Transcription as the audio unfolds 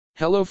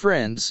Hello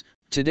friends,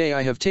 today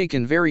I have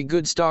taken very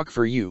good stock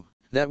for you,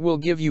 that will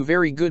give you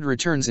very good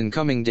returns in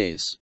coming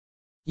days.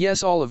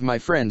 Yes, all of my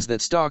friends,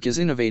 that stock is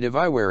innovative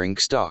Eyewear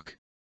Inc. stock.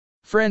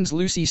 Friends,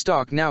 Lucy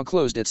stock now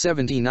closed at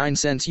 79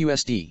 cents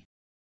USD.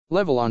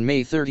 Level on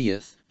May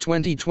 30th,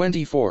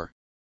 2024.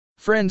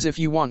 Friends, if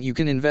you want you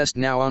can invest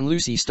now on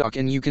Lucy stock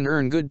and you can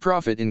earn good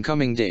profit in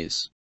coming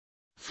days.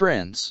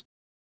 Friends.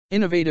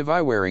 Innovative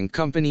Eyewear Inc.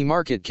 company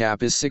market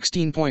cap is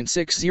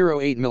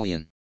 16.608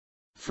 million.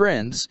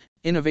 Friends,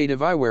 Innovative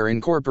Eyewear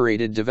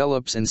Incorporated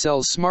develops and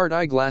sells smart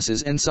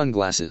eyeglasses and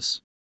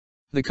sunglasses.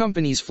 The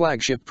company's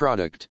flagship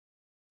product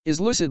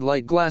is lucid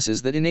light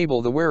glasses that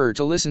enable the wearer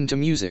to listen to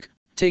music,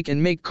 take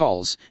and make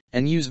calls,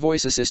 and use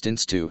voice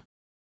assistants to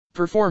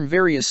perform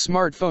various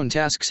smartphone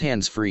tasks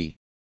hands-free.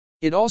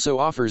 It also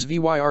offers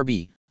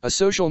VYRB, a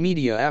social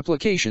media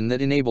application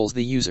that enables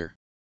the user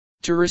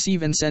to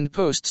receive and send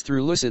posts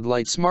through lucid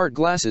light smart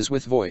glasses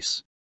with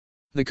voice.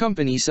 The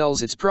company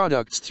sells its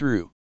products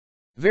through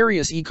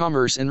various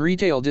e-commerce and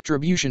retail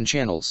distribution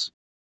channels.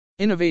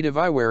 Innovative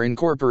Eyewear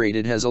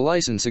Incorporated has a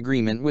license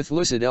agreement with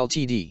Lucid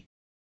Ltd.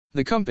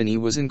 The company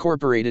was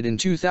incorporated in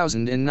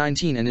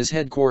 2019 and is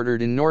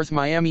headquartered in North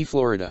Miami,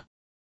 Florida.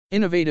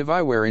 Innovative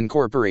Eyewear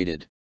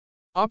Incorporated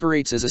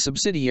operates as a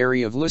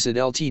subsidiary of Lucid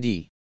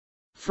Ltd.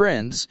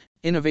 Friends,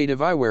 Innovative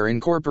Eyewear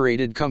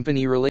Incorporated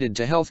company related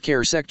to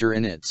healthcare sector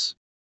and it's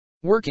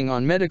working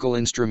on medical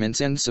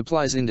instruments and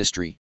supplies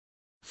industry.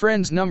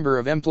 Friends, number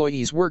of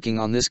employees working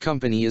on this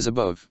company is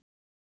above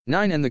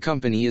 9 and the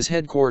company is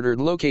headquartered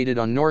located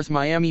on North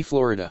Miami,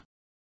 Florida,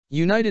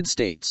 United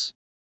States.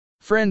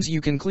 Friends, you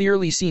can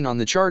clearly seen on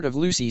the chart of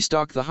Lucy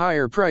stock the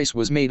higher price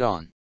was made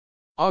on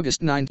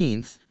August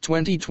 19,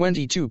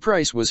 2022.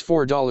 Price was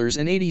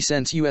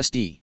 $4.80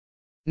 USD.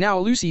 Now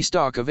Lucy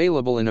stock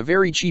available in a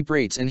very cheap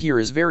rates, and here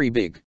is very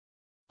big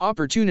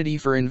opportunity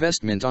for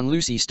investment on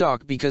Lucy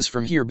stock because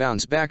from here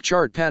bounce back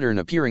chart pattern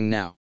appearing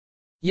now.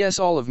 Yes,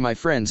 all of my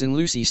friends, in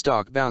Lucy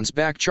stock bounce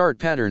back chart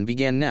pattern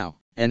began now,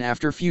 and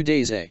after few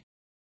days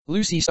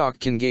Lucy stock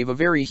can gave a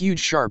very huge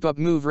sharp up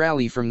move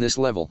rally from this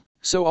level.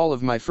 So all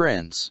of my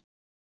friends,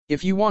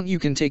 if you want you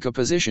can take a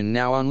position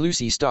now on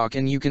Lucy stock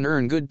and you can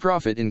earn good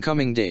profit in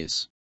coming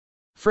days.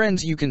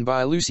 Friends, you can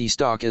buy Lucy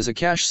stock as a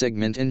cash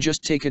segment and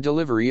just take a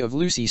delivery of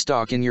Lucy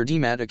stock in your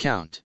demat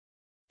account.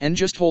 And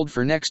just hold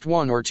for next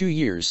 1 or 2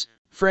 years.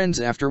 Friends,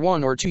 after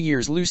 1 or 2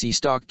 years Lucy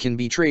stock can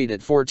be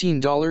traded at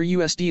 $14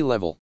 USD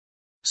level.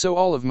 So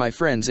all of my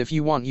friends, if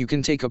you want you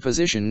can take a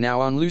position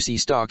now on Lucy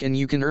stock and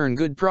you can earn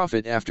good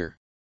profit after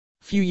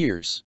few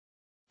years.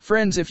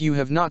 Friends, if you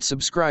have not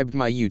subscribed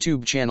my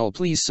YouTube channel,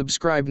 please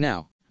subscribe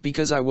now,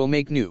 because I will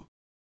make new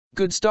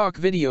good stock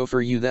video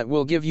for you that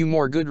will give you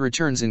more good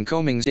returns in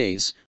coming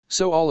days.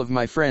 So all of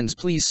my friends,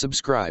 please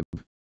subscribe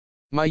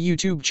my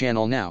YouTube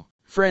channel now.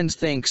 Friends,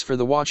 thanks for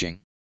the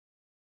watching.